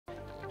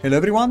Hello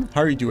everyone,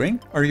 how are you doing?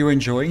 Are you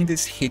enjoying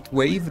this heat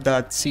wave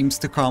that seems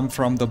to come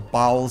from the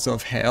bowels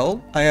of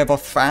hell? I have a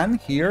fan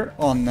here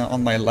on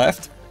my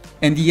left,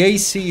 and the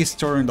AC is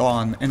turned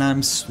on and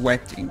I'm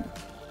sweating.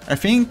 I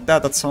think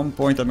that at some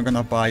point I'm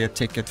gonna buy a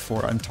ticket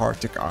for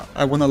Antarctica.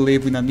 I wanna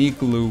live in an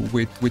igloo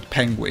with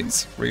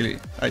penguins, really.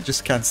 I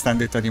just can't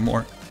stand it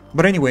anymore.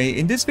 But anyway,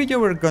 in this video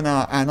we're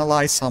gonna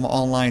analyze some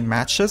online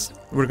matches.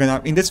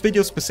 In this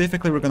video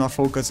specifically, we're gonna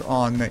focus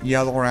on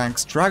Yellow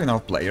Rank's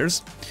Dragunov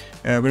players.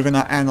 We're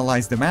gonna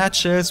analyze the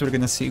matches, we're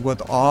gonna see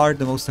what are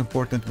the most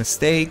important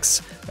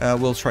mistakes,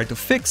 we'll try to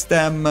fix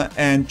them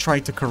and try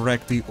to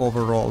correct the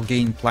overall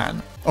game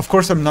plan. Of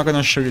course, I'm not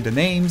gonna show you the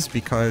names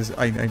because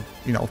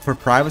you know, for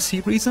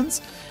privacy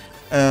reasons.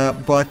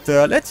 But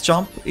let's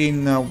jump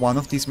in one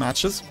of these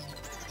matches.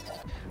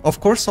 Of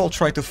course, I'll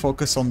try to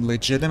focus on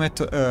legitimate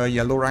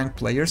Yellow Rank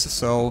players,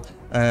 so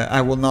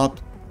I will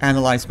not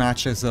analyze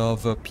matches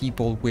of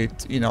people with,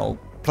 you know,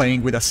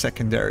 playing with a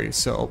secondary.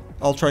 So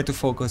I'll try to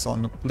focus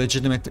on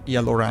legitimate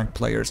Yellow Rank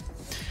players.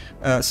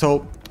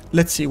 So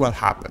let's see what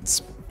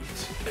happens.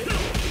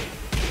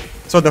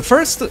 So the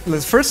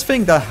first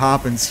thing that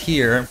happens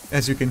here,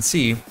 as you can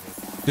see,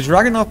 the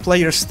Dragunov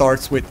player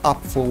starts with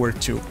up forward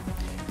 2.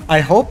 I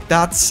hope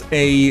that's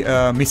a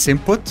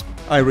misinput.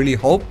 I really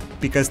hope,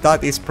 because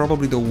that is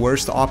probably the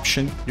worst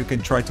option you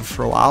can try to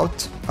throw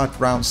out at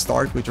round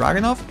start with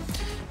Dragunov.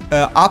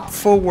 Up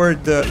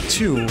forward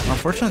 2,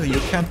 unfortunately you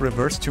can't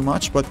reverse too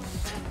much, but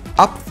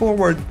up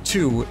forward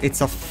 2, it's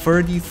a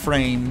 30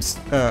 frames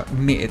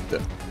mid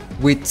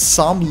with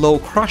some low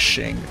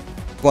crushing,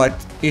 but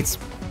it's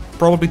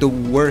probably the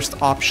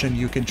worst option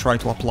you can try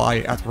to apply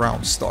at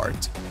round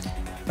start.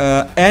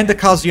 And the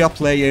Kazuya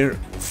player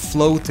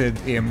floated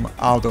him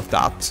out of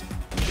that.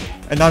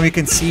 And now you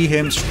can see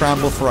him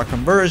scramble for a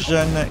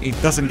conversion. He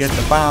doesn't get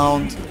the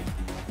bound.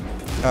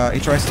 He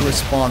tries to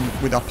respond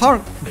with a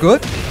power.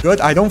 Good,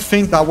 good. I don't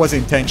think that was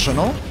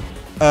intentional,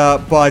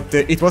 but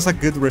it was a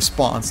good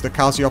response. The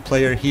Kazuya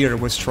player here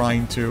was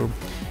trying to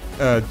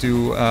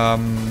do.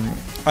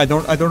 I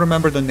don't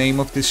remember the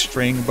name of this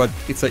string, but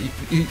he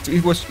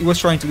was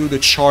trying to do the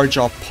charge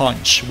up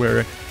punch,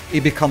 where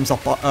it becomes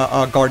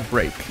a guard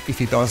break if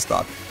he does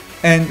that.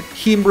 And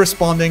him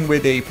responding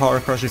with a power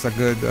crush is a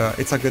good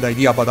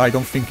idea, but I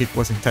don't think it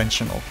was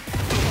intentional.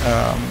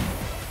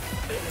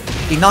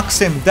 He knocks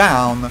him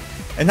down,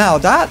 and now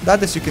that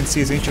as you can see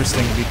is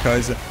interesting,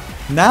 because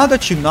now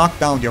that you knock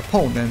down the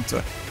opponent,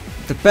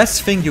 the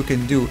best thing you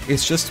can do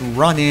is just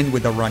run in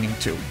with a running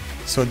 2.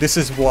 So this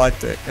is what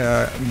the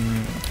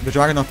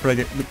Dragunov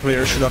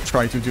player should have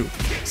tried to do,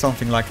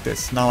 something like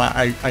this. Now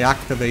I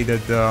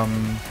activated.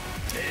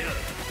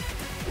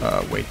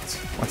 Wait,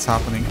 what's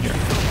happening here?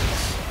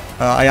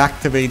 I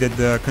activated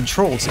the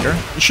controls here.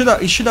 He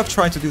should have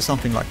tried to do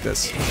something like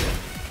this.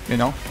 You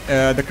know,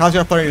 the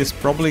Kazuya player is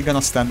probably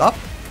gonna stand up,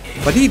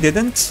 but he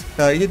didn't.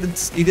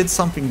 He did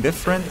something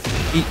different.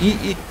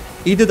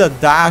 He did a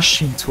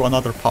dash into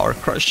another power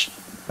crush.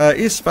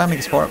 He's spamming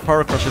his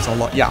power crushes a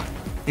lot. Yeah,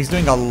 he's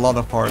doing a lot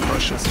of power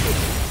crushes.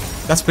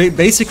 That's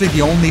basically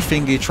the only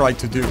thing he tried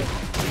to do.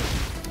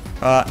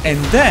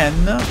 And then,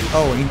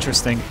 oh,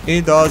 interesting.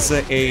 He does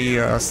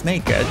a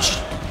snake edge.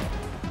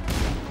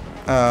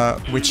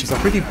 Which is a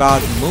pretty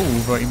bad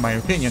move in my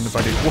opinion,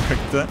 but it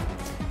worked.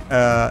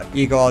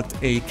 He got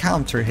a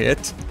counter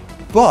hit,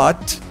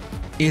 but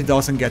he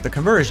doesn't get the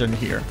conversion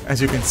here,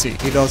 as you can see.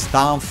 He does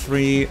down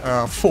 3,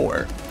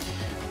 4.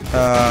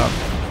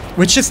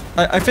 Which is,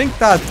 I think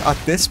that at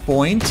this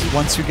point,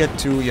 once you get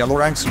to Yellow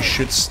Ranks, you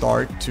should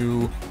start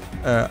to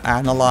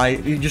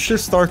analyze, you should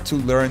start to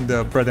learn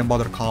the bread and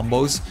butter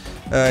combos.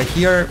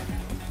 Here,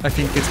 I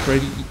think it's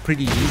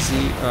pretty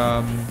easy.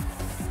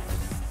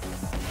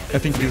 I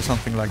think you do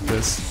something like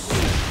this.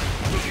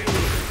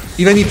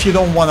 Even if you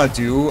don't want to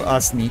do a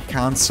sneak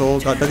cancel,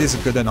 that is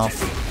good enough.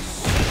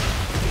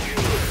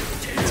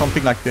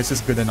 Something like this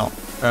is good enough.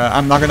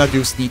 I'm not gonna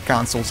do sneak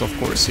cancels, of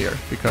course, here,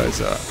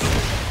 because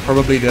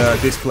probably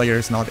this player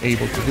is not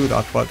able to do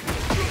that. But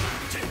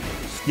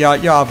yeah,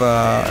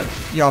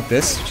 you have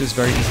this, which is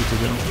very easy to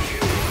do.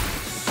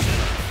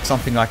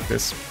 Something like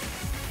this.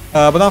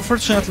 But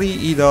unfortunately,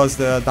 he does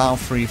the down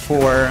 3,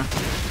 4.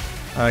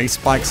 He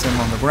spikes him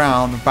on the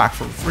ground, back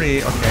for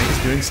 3. Okay, he's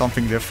doing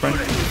something different.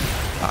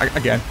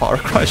 Again, power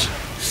crush.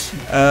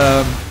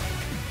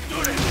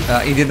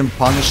 He didn't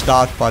punish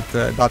that, but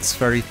that's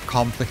very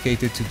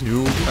complicated to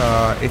do.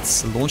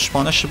 It's launch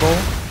punishable.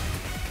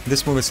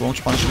 This move is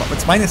launch punishable.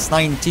 It's minus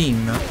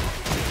 19.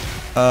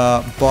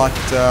 But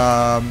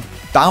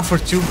down for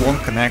 2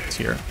 won't connect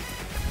here,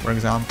 for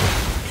example.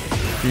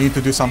 You need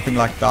to do something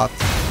like that.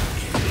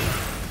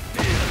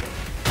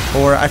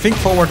 Or I think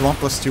forward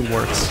 1+2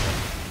 works.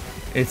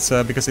 It's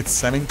because it's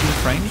 17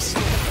 frames.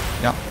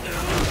 Yeah,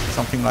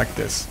 something like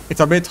this. It's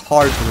a bit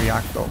hard to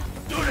react though.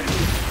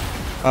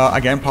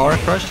 Again, power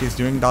crush. He's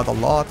doing that a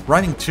lot.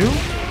 Running 2.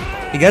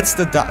 He gets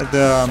the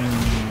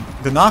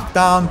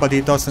knockdown, but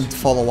he doesn't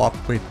follow up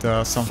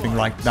with something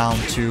like down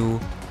 2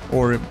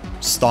 or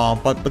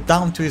stomp. But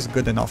down 2 is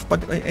good enough.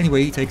 But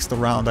anyway, he takes the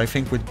round. I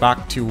think with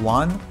back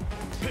 2-1.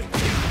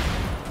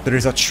 There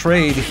is a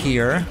trade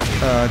here.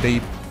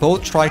 They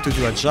both try to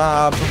do a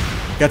jab.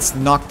 Gets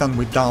knocked down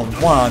with down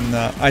 1.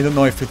 I don't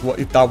know if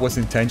that was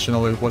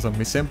intentional or it was a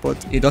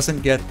misinput. He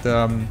doesn't get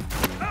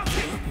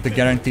the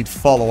guaranteed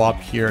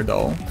follow-up here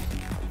though.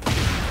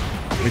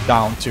 With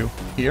down 2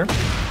 here.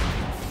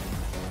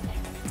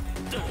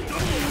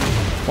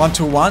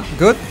 1-2-1.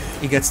 Good.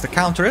 He gets to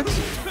counter it.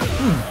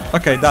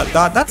 Okay,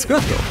 that's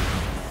good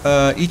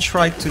though. He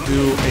tried to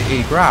do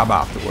a grab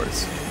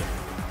afterwards.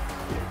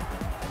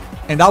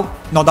 And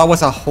that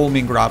was a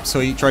homing grab, so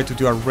he tried to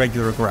do a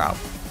regular grab.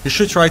 You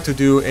should try to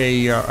do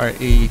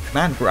a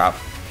command grab.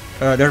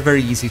 They're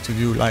very easy to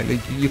do. Like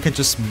you can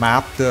just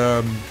map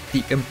the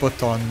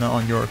input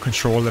on your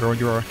controller or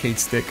your arcade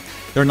stick.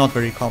 They're not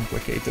very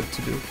complicated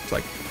to do. It's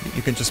like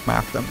you can just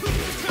map them.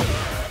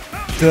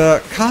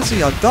 The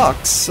Kazuya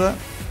ducks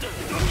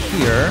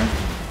here,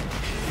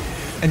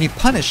 and he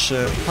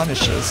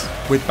punishes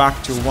with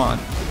back to 1.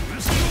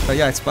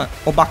 Yeah, it's back.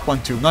 Oh, back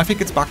 1-2. No, I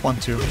think it's back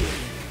 1-2.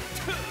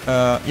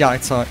 Yeah,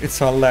 it's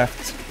a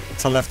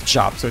left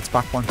jab, so it's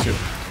back 1-2.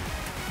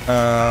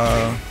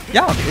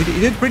 Yeah, it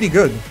did pretty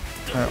good,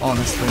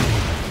 honestly.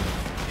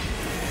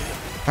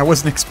 I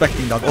wasn't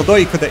expecting that, although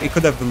he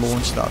could have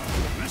launched that.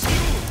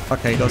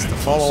 Okay, does the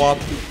follow up.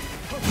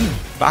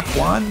 Back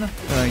 1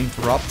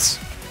 interrupts.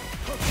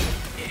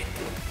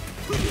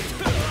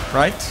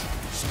 Right?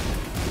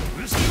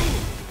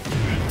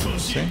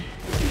 Okay.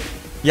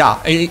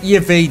 Yeah, he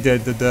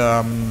evaded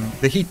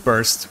the heat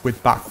burst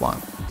with back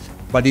 1,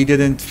 but he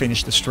didn't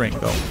finish the string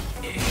though.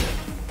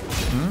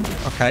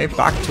 Okay,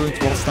 back to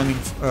it while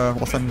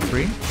standing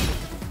 3.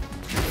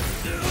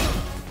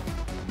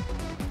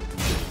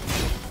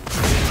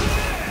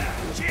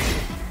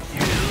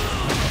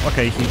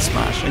 Okay, heat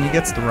smash, and he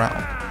gets the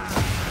round.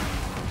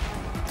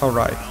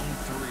 Alright.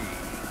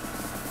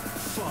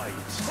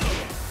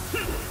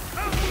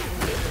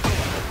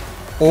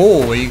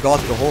 Oh, he got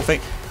the whole thing,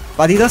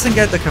 but he doesn't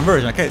get the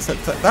conversion. Okay, so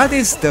that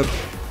is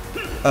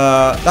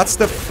that's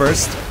the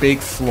first big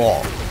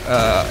flaw.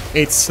 Of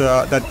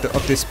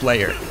this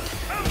player.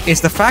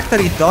 Is the fact that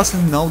he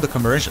doesn't know the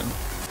conversion.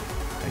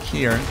 Like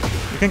here,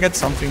 you can get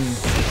something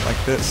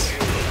like this.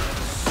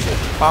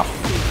 Pop.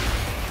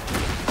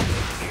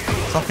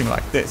 Something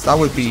like this. That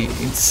would be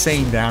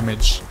insane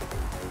damage.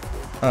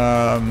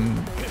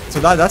 So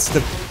that's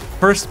the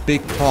first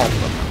big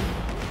problem.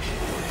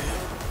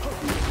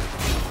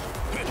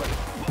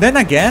 Then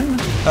again,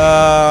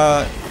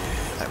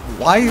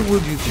 why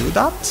would you do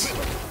that?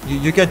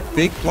 You get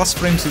big plus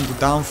frames into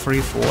down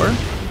 3-4.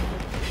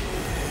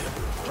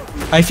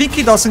 I think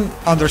he doesn't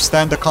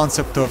understand the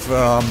concept of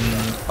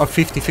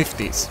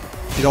 50-50s.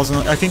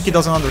 I think he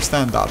doesn't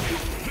understand that.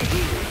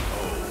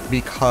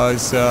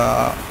 Because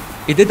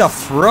he did a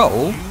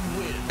throw,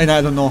 and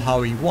I don't know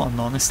how he won,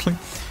 honestly.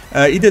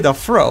 He did a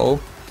throw,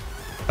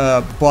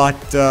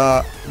 but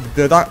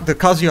the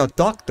Kazuya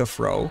ducked the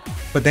throw,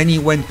 but then he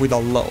went with a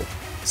low.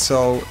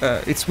 So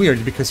it's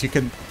weird because you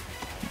can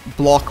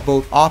block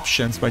both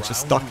options by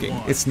just ducking.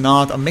 It's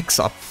not a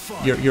mix-up.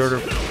 You're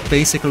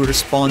basically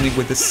responding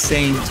with the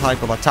same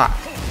type of attack.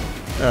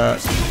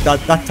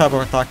 That type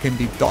of attack can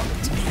be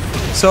ducked.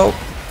 So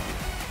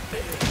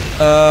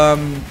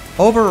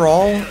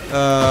overall,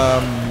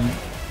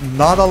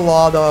 not a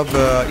lot of...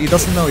 he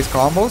doesn't know his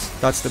combos.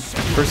 That's the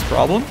first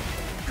problem.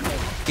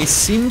 He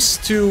seems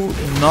to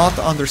not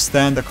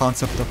understand the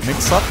concept of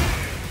mix-up.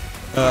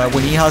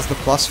 When he has the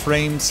plus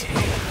frames,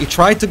 he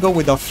tried to go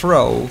with a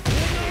throw,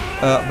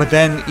 but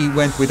then he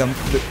went with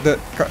the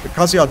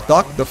Kazuya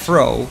ducked the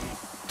throw,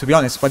 to be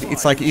honest, but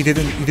it's like he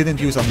didn't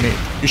use a mid.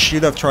 He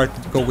should have tried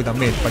to go with a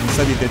mid, but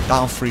instead he did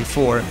down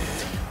 3-4,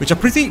 which is a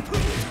pretty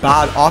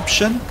bad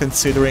option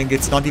considering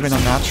it's not even a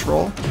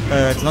natural.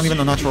 It's not even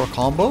a natural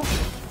combo.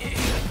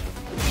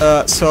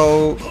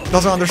 So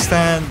doesn't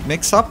understand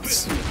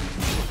mix-ups,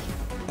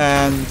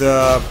 and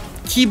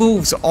key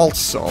moves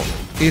also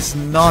is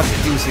not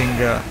using.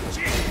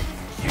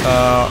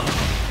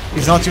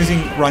 He's not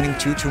using running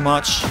 2 too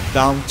much,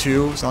 down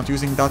 2, he's not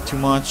using that too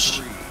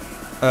much.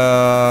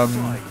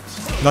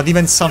 Not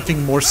even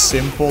something more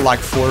simple like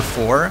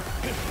 4-4.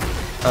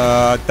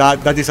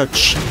 That is a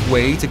cheap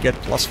way to get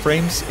plus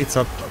frames. It's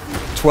a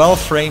 12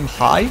 frame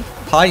high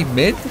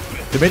mid.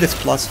 The mid is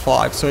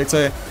 +5, so it's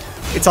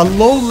a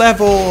low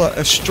level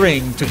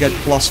string to get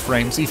plus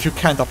frames if you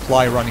can't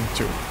apply running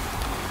 2.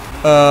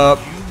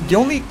 The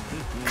only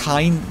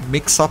kind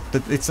mix-up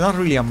that it's not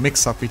really a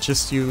mix-up, it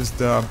just used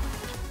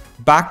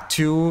back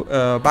to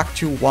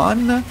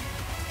 1.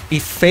 He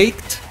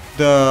faked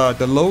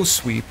the low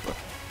sweep.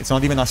 It's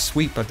not even a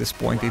sweep at this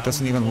point. It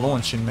doesn't even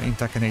launch in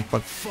Tekken 8,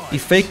 but he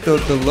faked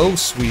the low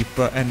sweep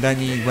and then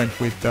he went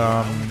with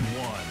the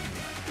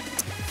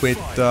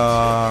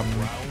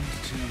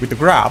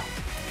grab.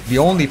 The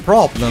only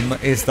problem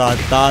is that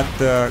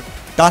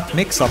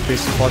mix-up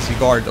is fuzzy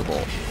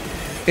guardable.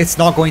 It's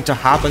not going to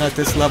happen at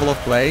this level of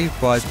play,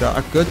 but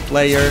a good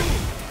player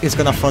is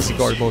gonna fuzzy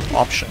guard both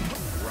option.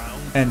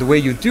 And the way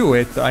you do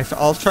it,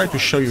 I'll try to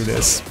show you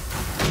this.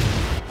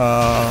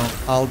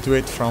 I'll do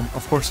it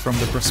of course, from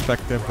the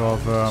perspective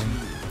of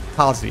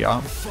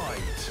Kazuya.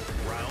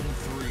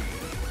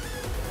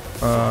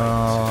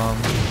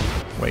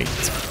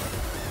 Wait.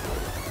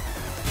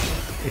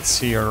 It's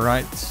here,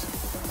 right?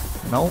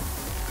 No.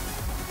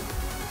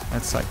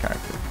 That's side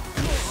character.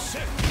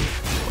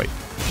 Wait.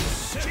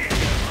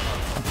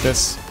 Like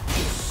this.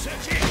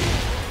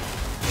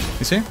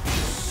 You see?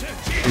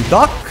 You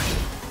duck.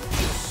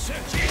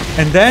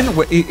 And then,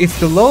 if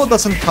the low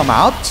doesn't come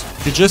out,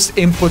 you just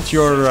input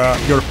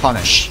your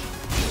punish.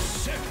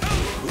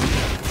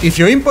 If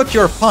you input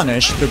your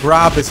punish, the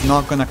grab is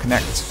not gonna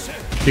connect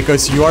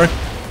because the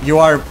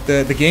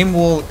game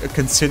will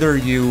consider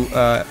you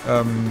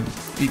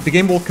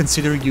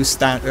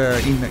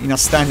in a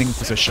standing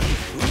position.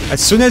 As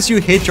soon as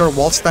you hit your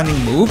wall standing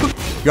move,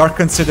 you are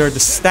considered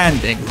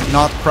standing,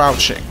 not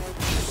crouching,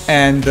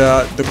 and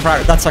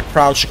that's a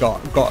crouch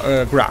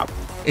grab.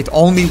 It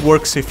only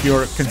works if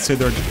you're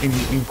considered in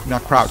a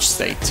crouch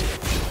state.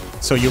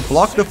 So you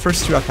block the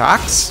first 2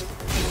 attacks,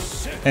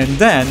 and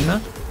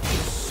then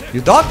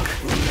you duck,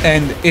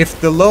 and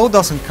if the low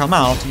doesn't come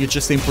out, you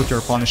just input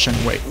your punish and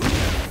wait.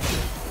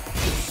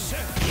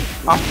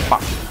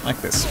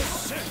 Like this.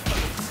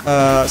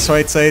 So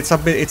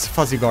it's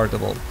fuzzy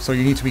guardable, so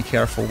you need to be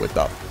careful with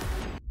that.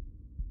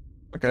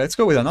 Okay, let's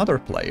go with another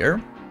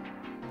player.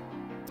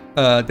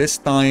 This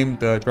time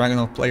the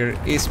Dragunov player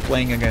is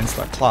playing against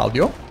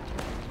Claudio.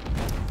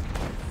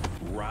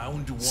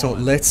 So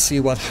let's see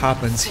what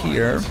happens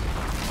here.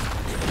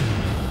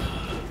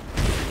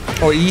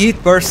 Oh, he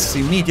bursts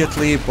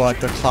immediately, but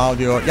the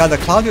Claudio... Yeah, the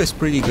Claudio is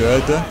pretty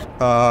good.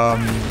 I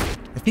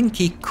think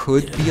he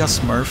could be a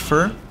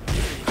smurfer.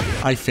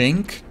 I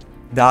think.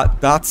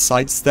 That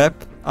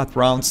sidestep at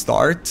round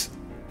start.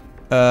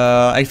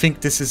 I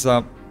think this is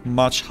a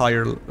much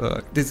higher...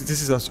 This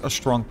is a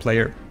strong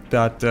player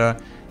that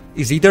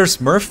is either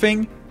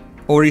smurfing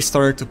or he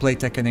started to play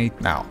Tekken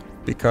 8 now.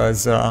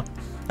 Because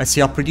I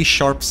see a pretty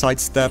sharp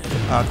sidestep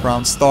at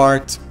round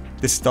start.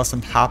 This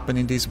doesn't happen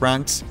in these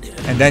ranks.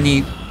 And then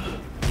he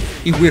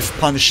whiff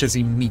punishes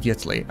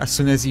immediately as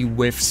soon as he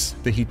whiffs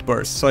the heat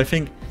burst. So I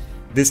think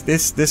this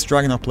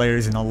Dragunov player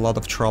is in a lot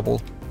of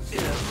trouble.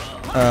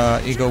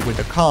 He go with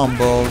the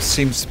combo,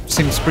 seems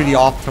pretty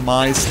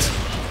optimized.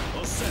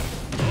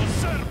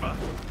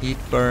 Heat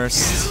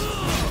burst.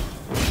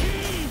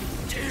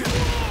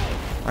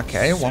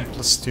 Okay,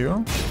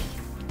 1+2.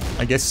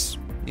 I guess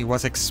he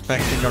was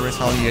expecting a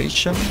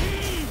retaliation.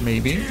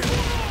 Maybe.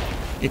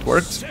 It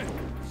worked.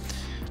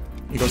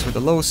 He goes with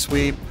the low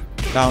sweep.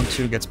 Down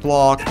 2 gets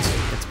blocked,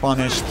 gets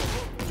punished,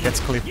 gets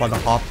clipped by the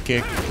hop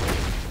kick.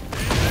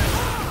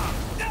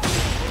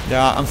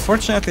 Yeah,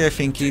 unfortunately I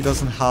think he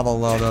doesn't have a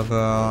lot of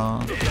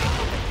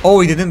Oh,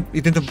 he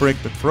didn't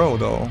break the throw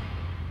though.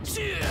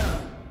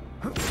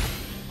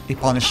 He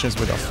punishes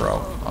with a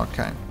throw.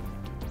 Okay.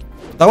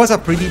 That was a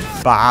pretty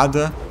bad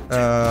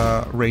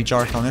rage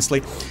art,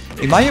 honestly.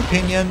 In my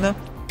opinion,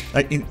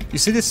 like you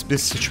see this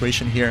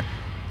situation here.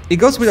 It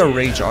goes with a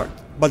rage art.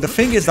 But the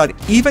thing is that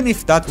even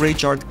if that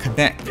rage art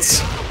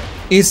connects,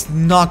 it's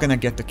not gonna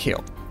get the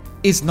kill.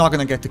 It's not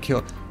gonna get the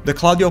kill. The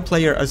Claudio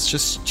player has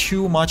just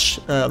too much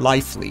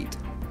life lead.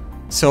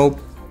 So,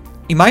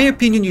 in my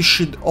opinion, you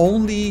should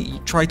only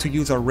try to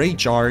use a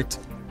rage art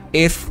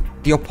if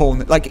the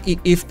opponent, like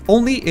if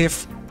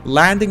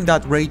landing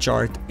that rage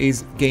art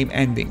is game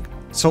ending.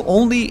 So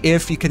only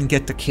if you can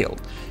get the kill.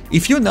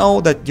 If you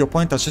know that your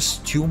opponent has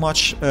just too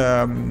much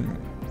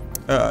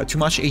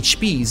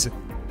HPs.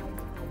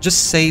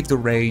 Just save the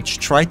rage,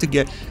 try to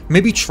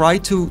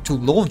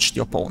launch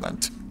the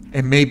opponent,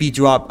 and maybe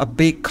do a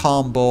big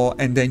combo,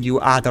 and then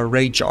you add a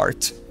rage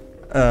art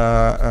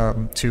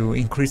to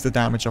increase the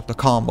damage of the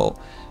combo.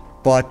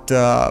 But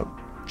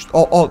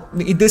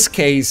in this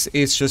case,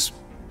 it's just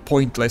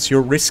pointless.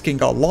 You're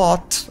risking a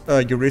lot,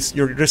 you're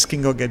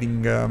risking of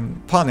getting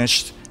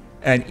punished,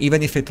 and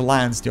even if it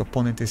lands, the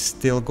opponent is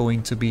still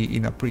going to be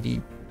in a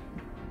pretty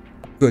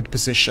good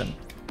position.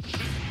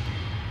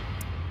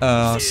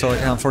 So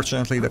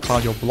unfortunately the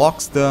Claudio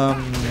blocks the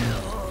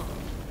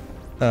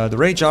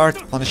rage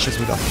art, punishes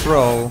with a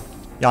throw.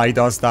 Yeah, he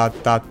does that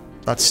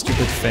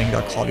stupid thing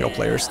that Claudio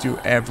players do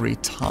every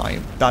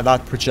time.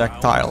 That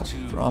projectile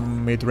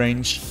from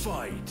mid-range.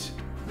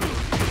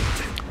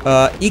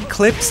 He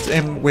clips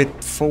him with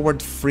forward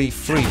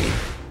 3-3.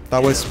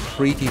 That was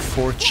pretty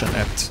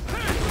fortunate.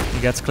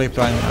 He gets clipped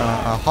by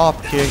a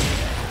hop kick.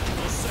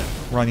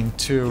 Running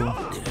 2.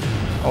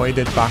 Oh, he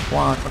did back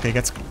 1. Okay, he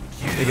gets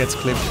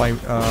clipped by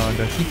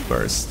the heat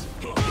burst.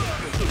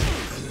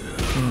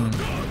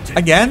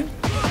 Again,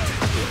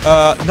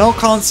 no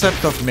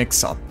concept of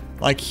mix-up.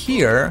 Like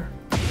here,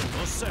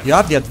 you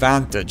have the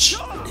advantage.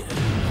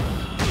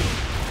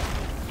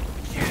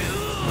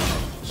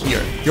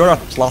 Here, you're at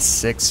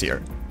 +6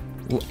 here.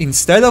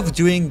 Instead of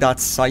doing that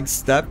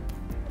sidestep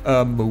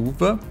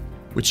move,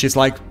 which is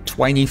like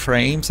 20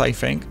 frames, I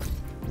think,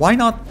 why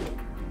not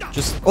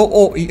just...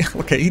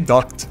 okay, he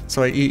ducked,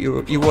 so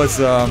he was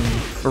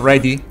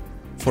ready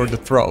for the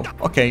throw.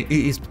 Okay,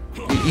 he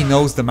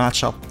knows the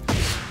matchup.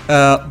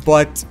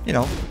 But, you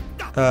know,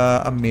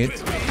 a mid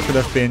could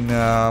have been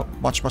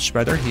much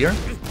better here.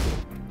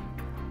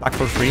 Back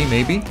for 3,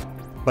 maybe.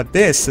 But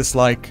this is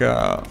like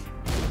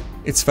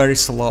it's very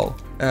slow,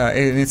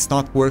 and it's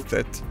not worth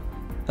it.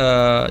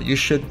 You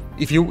should,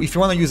 if you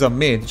want to use a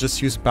mid,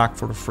 just use back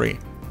for free.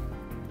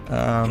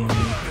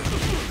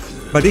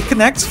 But it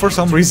connects for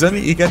some reason.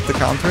 You get to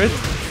counter it.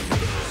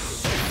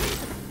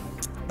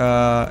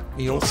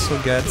 He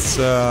also gets,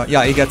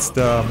 yeah, he gets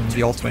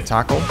the ultimate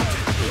tackle.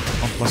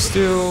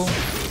 1+2.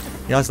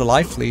 He has the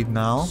life lead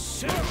now.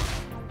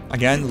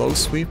 Again, low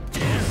sweep.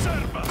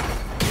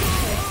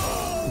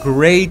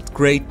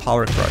 Great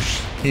power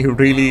crush. He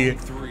really,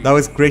 that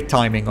was great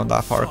timing on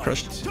that power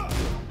crush.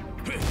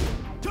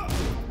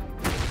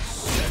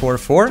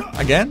 4-4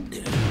 again.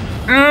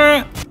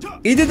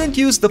 He didn't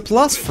use the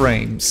plus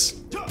frames.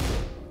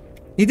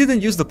 He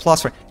didn't use the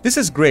plus frame. This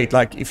is great.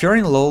 Like, if you're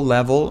in low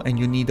level and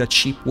you need a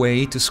cheap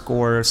way to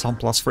score some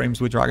plus frames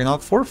with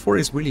Dragunov, 4-4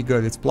 is really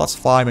good. It's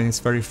 +5 and it's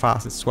very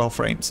fast. It's 12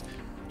 frames.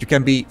 You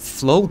can be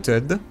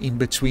floated in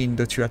between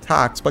the two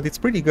attacks, but it's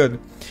pretty good.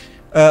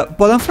 But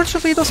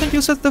unfortunately, it doesn't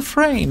use the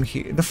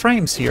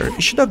frames here.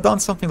 It should have done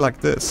something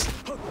like this.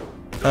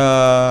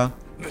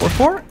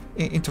 4-4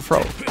 into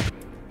throw.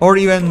 Or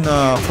even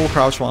full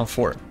crouch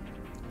 1-4.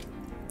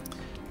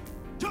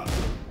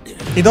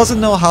 He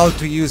doesn't know how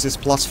to use his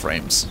plus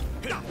frames.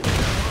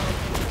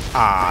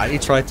 He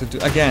tried to do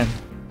again.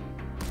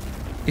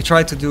 He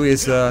tried to do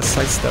his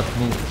sidestep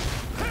move,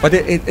 but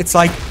it's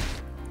like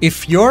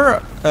if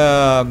you're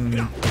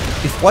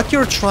if what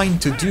you're trying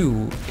to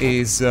do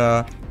is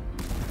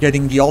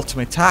getting the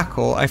ultimate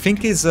tackle, I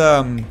think his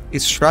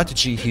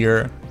strategy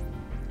here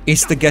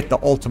is to get the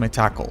ultimate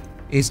tackle.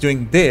 He's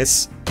doing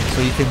this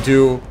so you can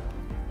do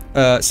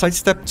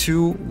sidestep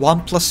 2,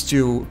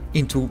 1+2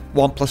 into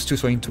 1+2,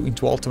 so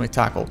into ultimate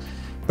tackle.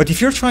 But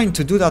if you're trying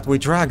to do that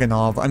with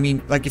Dragunov, I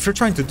mean, like if you're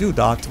trying to do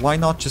that, why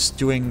not just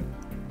doing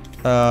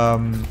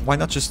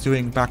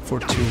back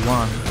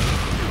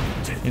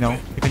 4-2-1? You know,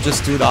 you can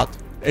just do that.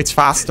 It's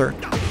faster.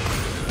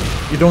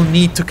 You don't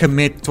need to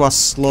commit to a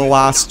slow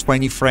ass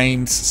 20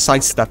 frames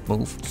sidestep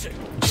move.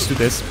 Just do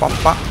this, pop,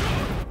 pop,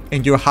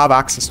 and you have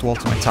access to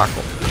ultimate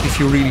tackle if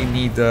you really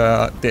need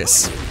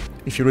this.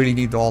 If you really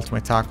need the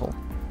ultimate tackle.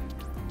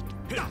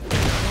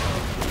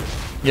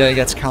 Yeah, he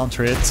gets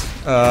countered.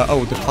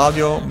 Oh, the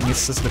Claudio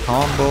misses the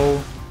combo.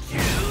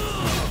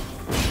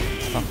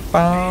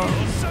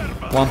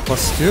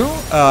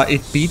 1+2.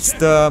 It beats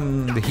the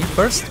heat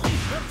burst.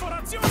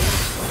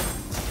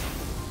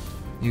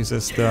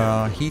 Uses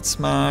the heat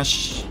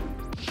smash.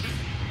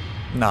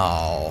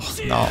 No.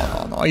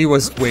 He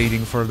was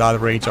waiting for that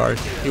rage art.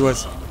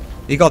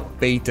 He got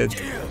baited.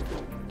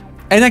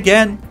 And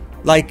again,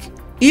 like,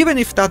 even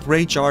if that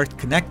rage art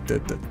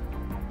connected,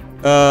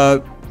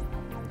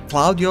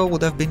 Claudio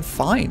would have been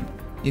fine,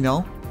 you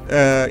know.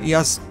 He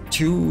has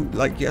too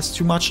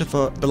much of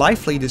the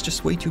life lead is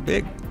just way too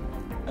big.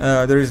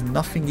 There is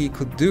nothing he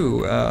could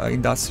do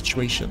in that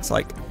situation. It's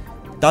like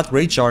that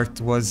rage art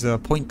was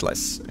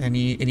pointless, and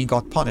he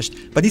got punished.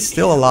 But he's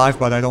still alive.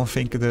 But I don't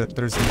think that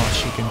there's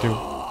much he can do.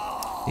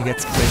 He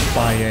gets played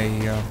by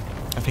a,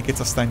 I think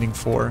it's a standing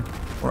 4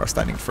 or a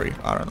standing 3.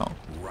 I don't know.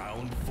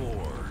 Round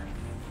 4.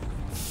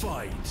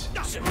 Fight.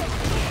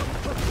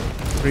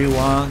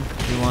 3-1,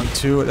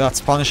 3-1-2. That's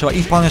punishable.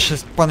 He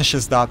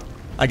punishes that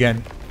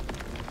again.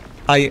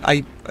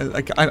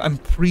 I'm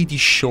pretty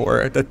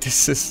sure that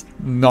this is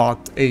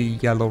not a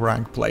yellow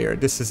rank player.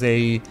 This is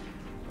a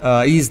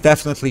he's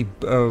definitely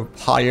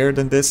higher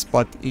than this,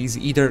 but he's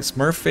either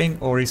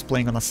smurfing or he's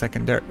playing on a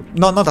secondary.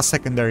 No, not a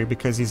secondary,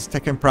 because his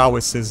Tekken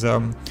prowess is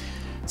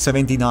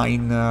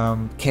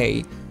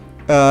 79k.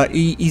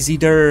 He's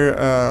either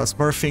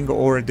smurfing,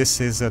 or this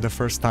is the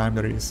first time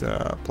that he's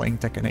playing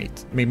Tekken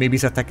 8. Maybe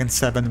he's a Tekken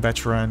 7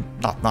 veteran.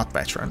 Not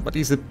veteran, but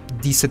he's a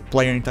decent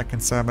player in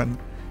Tekken 7.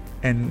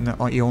 And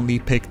he only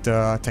picked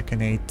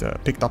Tekken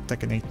 8, picked up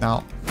Tekken 8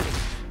 now.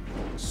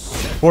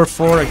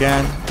 4-4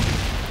 again.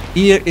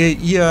 He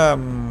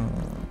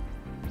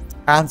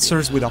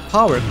answers with a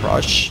power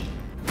crush.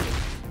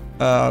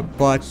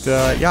 But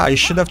yeah, he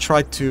should have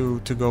tried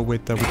to go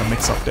with a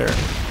mix-up there.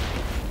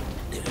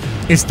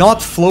 It's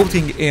not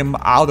floating him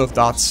out of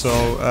that,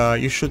 so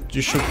you should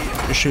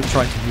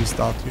try to use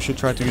that. You should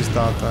try to use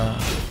that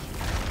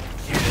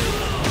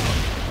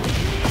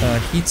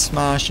heat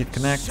smash. It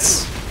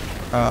connects.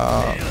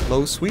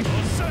 Low sweep.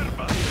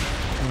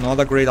 Not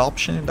a great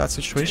option in that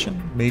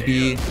situation.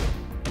 Maybe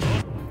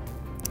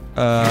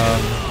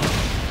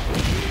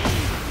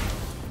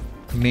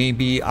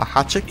maybe a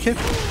hatchet kick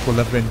would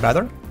have been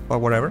better, but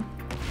whatever.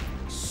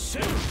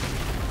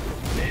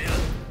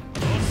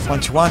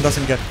 1-1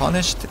 doesn't get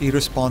punished. He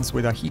responds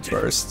with a heat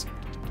burst.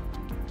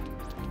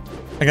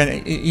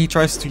 Again, he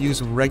tries to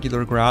use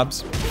regular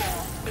grabs.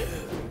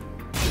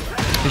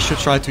 He should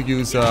try to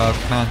use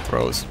command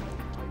throws.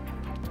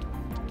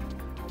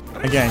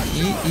 Again,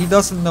 he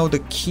doesn't know the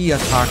key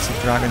attacks of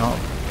Dragunov.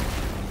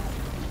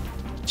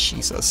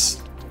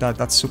 Jesus,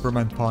 that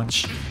Superman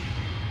punch.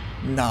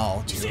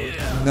 No, dude.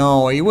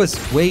 No, he was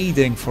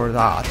waiting for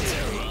that.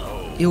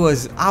 He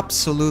was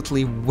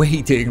absolutely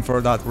waiting for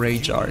that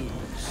rage art.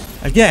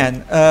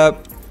 Again,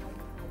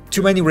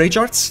 too many rage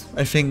arts.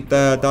 I think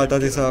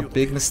that is a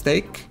big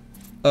mistake.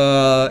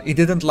 He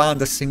didn't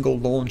land a single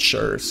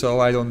launcher, so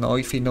I don't know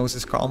if he knows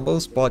his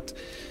combos, but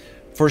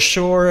for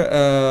sure,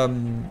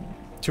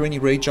 too many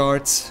rage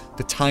arts.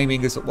 The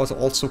timing was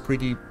also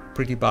pretty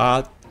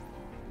bad.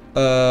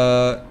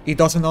 He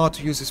doesn't know how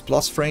to use his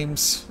plus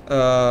frames.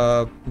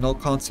 No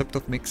concept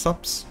of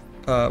mix-ups,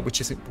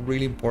 which is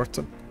really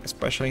important,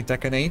 especially in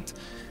Tekken 8.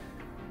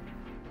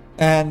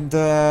 And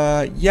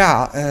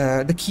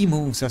yeah, the key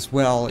moves as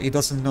well. He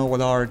doesn't know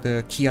what are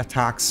the key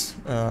attacks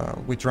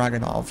with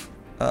Dragunov.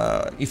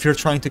 If you're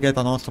trying to get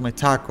an ultimate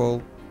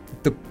tackle,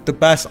 the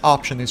best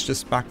option is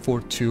just back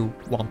forward 2,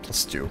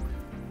 1+2,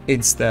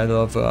 instead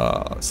of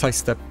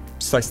sidestep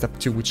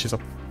 2, which is a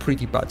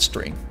pretty bad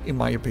string, in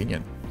my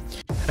opinion.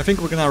 I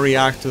think we're gonna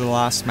react to the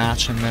last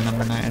match and then I'm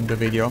gonna end the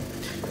video.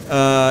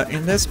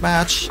 In this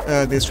match,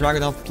 this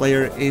Dragunov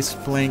player is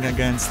playing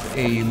against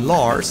a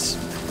Lars.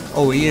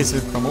 Oh, he is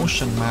a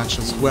promotion match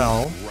as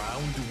well.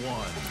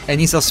 And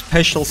he's a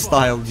special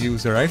style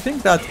user. I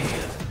think that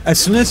as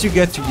soon as you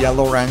get to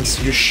yellow ranks,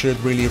 you should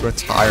really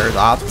retire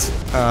that.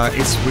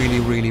 It's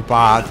really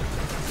bad.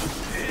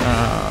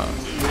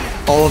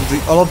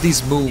 All of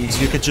these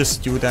moves, you could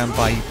just do them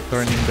by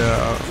learning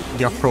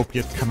the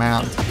appropriate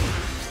command.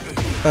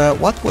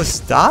 What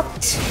was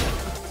that?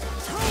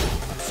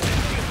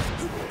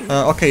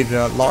 Okay,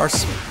 the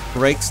Lars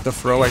breaks the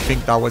throw. I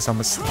think that was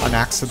an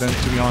accident,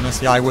 to be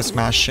honest. Yeah, I was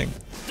mashing.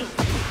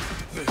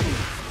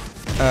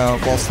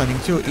 While standing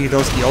 2, he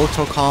does the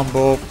auto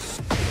combo.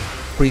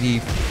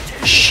 Pretty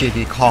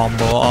shitty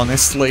combo,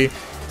 honestly.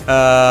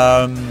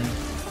 No,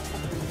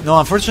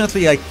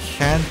 unfortunately I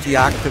can't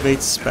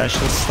deactivate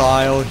special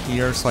style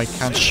here, so I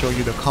can't show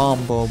you the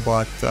combo,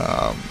 but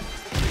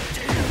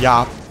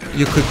yeah,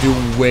 you could do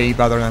way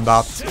better than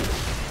that.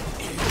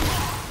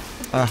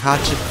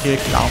 Hatchet kick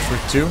down for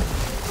 2.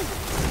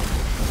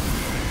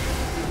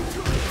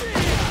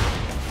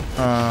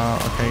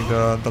 Okay,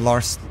 the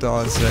Lars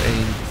does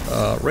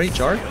a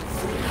rage art.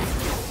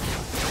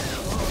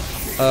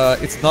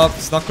 It's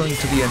not going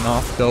to be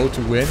enough though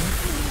to win.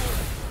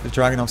 The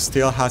Dragunov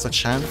still has a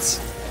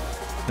chance.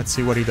 Let's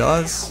see what he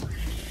does.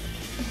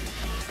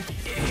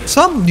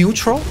 Some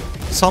neutral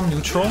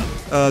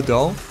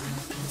though.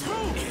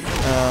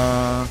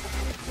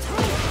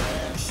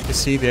 You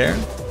see there?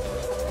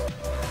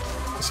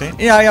 You see?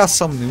 Yeah,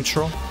 some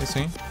neutral. You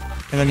see?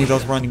 And then he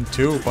does running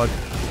too, but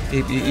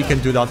he can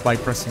do that by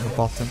pressing a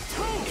button.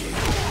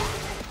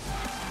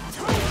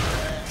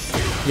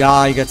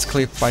 Yeah, he gets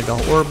clipped by the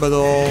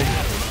orbital.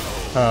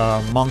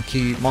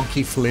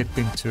 Monkey flip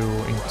into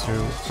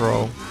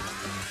throw.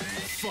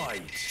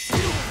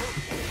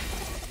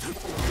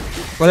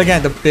 But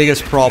again, the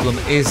biggest problem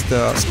is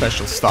the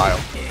special style.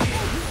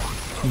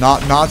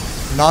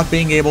 Not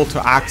being able to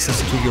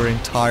access to your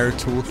entire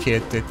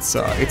toolkit.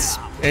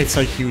 It's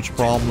a huge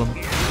problem.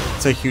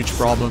 It's a huge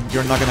problem.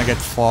 You're not gonna get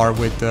far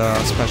with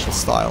the special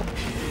style.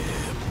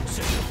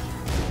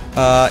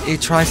 He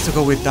tries to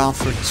go with down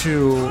for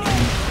 2.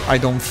 I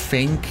don't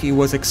think he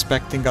was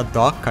expecting a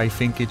duck. I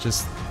think he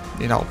just,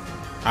 you know,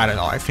 I don't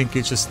know. I think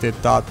he just did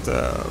that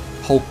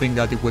hoping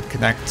that it would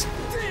connect.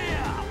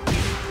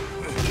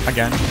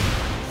 Again.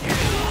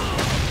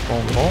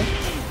 Boom, boom.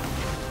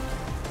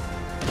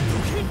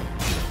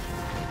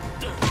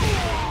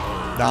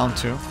 Down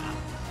 2.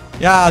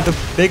 Yeah, the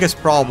biggest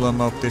problem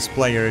of this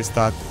player is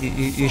that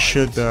he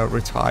should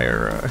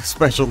retire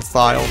special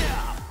style.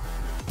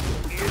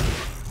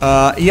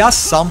 He has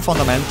some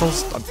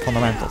fundamentals.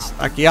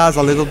 Like, he has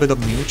a little bit of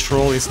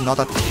neutral. He's not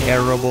a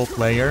terrible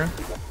player,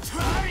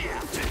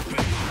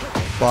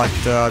 but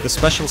the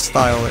special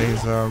style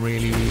is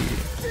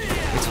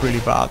really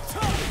bad.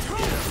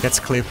 Gets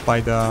clipped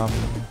by the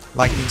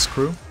lightning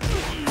screw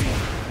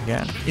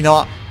again. You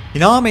know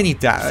how many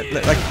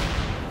like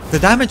the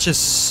damage is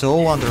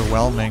so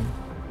underwhelming.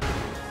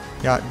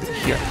 Yeah,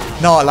 here.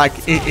 No, like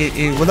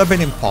it would have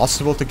been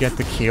impossible to get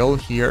the kill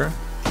here,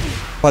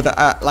 but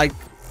like.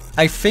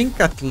 I think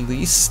at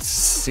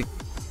least,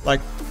 like,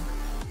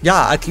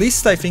 yeah, at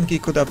least I think he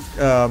could have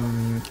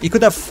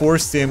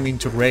forced him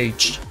into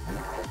rage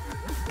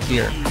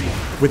here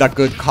with a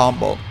good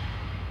combo.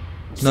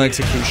 No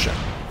execution.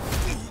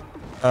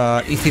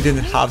 If he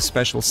didn't have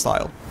special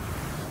style.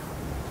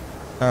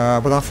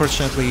 But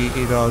unfortunately,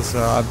 he does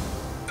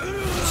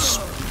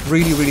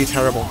really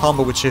terrible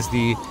combo, which is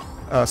the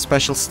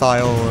special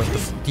style, or the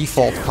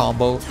default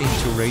combo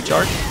into rage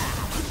art.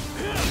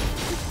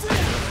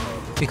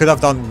 He could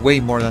have done way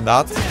more than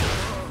that,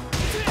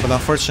 but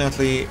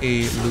unfortunately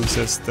he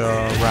loses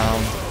the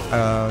round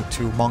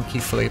to monkey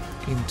flip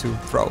into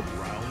throw.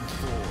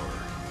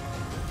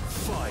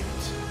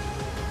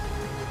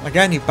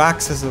 Again, he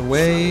backs us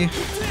away.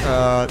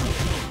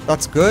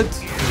 That's good,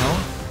 you know.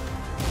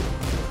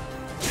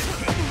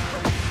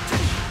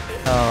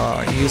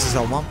 He uses a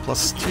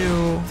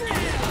 1+2.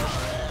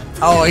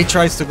 Oh, he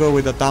tries to go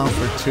with a down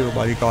for 2,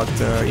 but he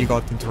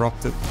got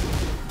interrupted.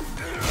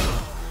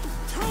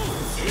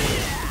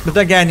 But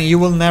again, you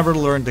will never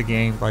learn the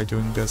game by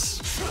doing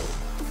this.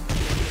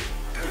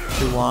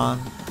 2-1,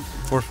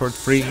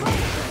 4-4-3.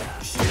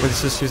 But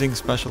it's just using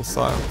special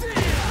style.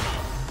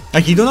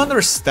 Like, you don't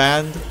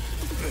understand.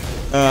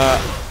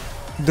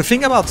 The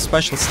thing about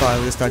special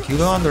style is that you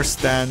don't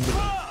understand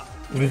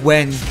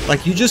when,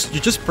 like, you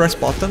just press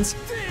buttons.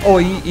 Oh,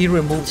 he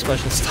removed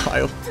special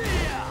style.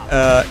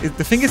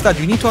 The thing is that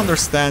you need to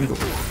understand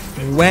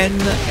when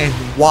and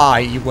why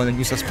you want to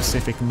use a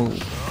specific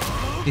move.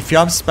 If you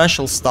have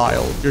special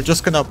style, you're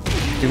just gonna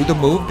do the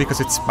move because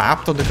it's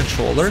mapped on the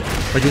controller,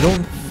 but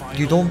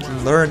you don't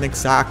learn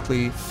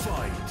exactly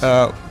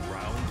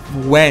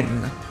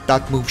when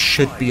that move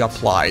should be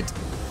applied.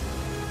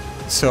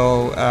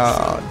 So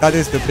that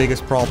is the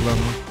biggest problem,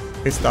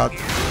 is that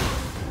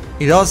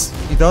he does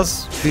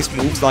these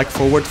moves like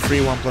forward 3,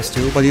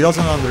 1+2, but he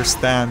doesn't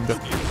understand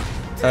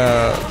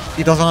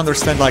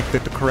like the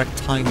correct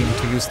timing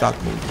to use that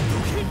move.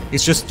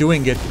 He's just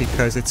doing it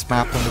because it's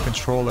mapped on the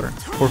controller.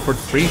 Or for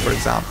 3, for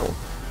example,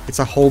 it's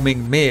a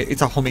homing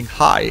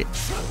high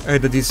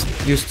that is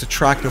used to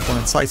track the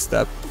opponent's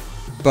sidestep.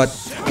 But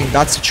in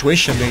that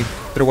situation,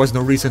 there was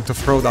no reason to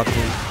throw that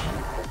move.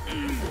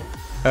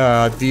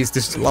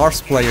 This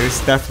Lars player is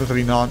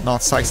definitely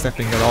not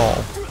sidestepping at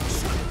all.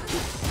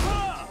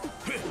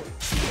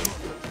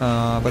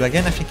 But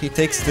again, I think he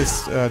takes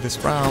this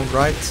round,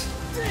 right?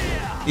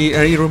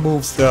 He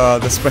removes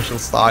the special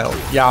style.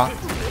 Yeah.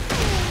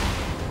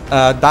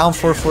 Down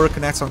 4/4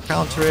 connects on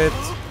counter it.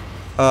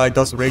 It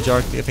does Rage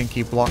Art. I think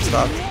he blocks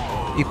that.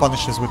 He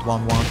punishes with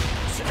 1/1.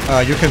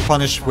 You can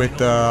punish with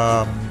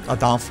a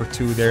down for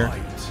 2 there.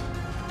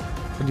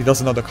 But he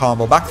does another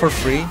combo. Back for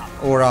 3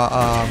 or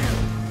a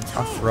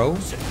throw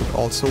would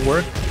also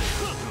work.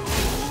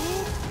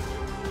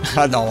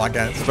 No,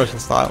 again, special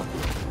style.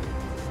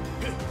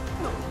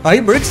 He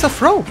breaks the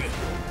throw.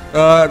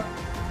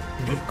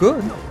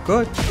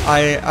 Good.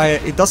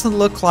 It doesn't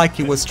look like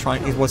he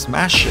was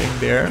mashing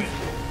there,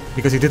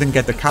 because he didn't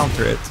get the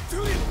counter it.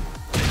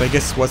 So I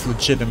guess it was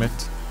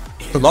legitimate.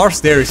 The Lars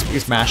there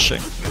is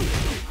mashing.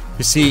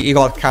 You see, he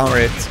got counter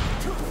it,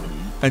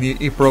 and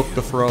he broke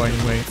the throw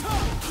anyway.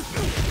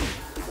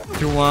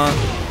 2-1,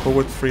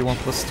 forward 3,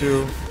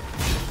 1+2,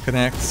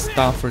 connects,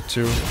 down for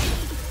 2.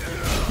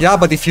 Yeah,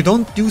 but if you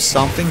don't do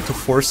something to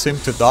force him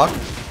to duck,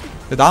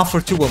 the down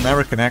for 2 will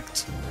never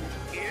connect.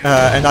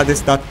 And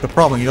that's the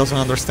problem. He doesn't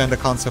understand the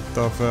concept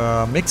of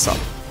mix-up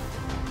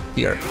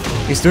here.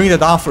 He's doing the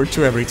down for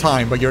 2 every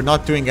time, but you're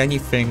not doing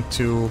anything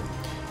to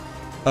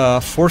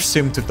force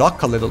him to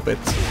duck a little bit.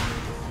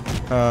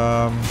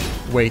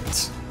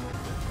 Wait.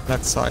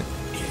 That side.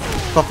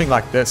 Something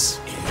like this.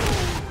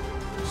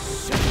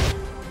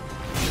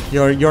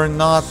 You're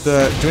not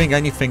doing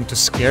anything to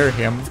scare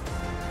him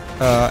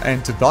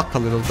and to duck a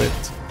little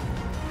bit.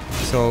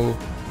 So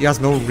he has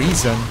no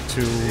reason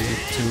to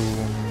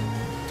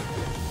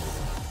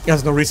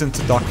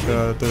duck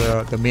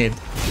the mid.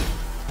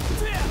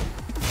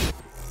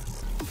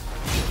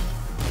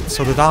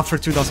 So the down for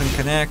 2 doesn't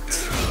connect.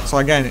 So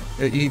again,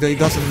 he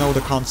doesn't know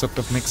the concept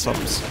of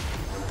mix-ups.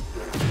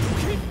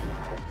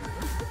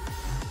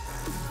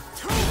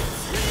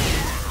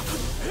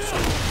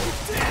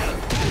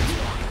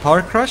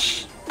 Power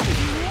Crush.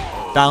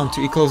 Down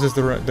 2. He closes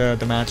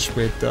the match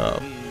with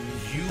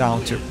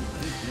down 2.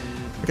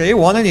 Okay, he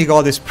won and he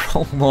got his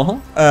promo,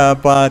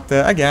 but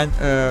again,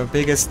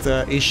 biggest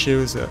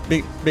issues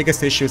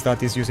that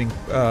he's using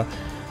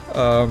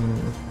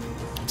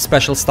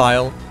special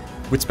style.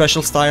 With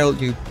special style,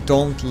 you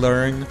don't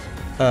learn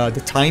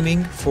the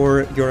timing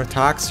for your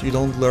attacks. You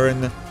don't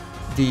learn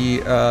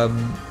the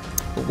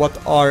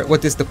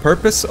what is the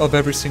purpose of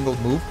every single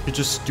move. You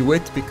just do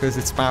it because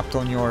it's mapped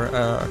on your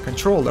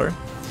controller.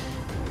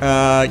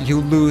 You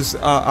lose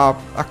a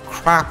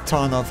crap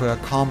ton of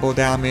combo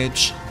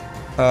damage.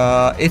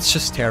 It's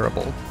just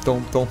terrible.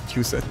 Don't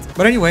use it.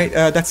 But anyway,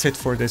 that's it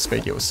for this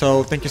video.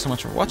 So thank you so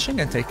much for watching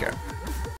and take care.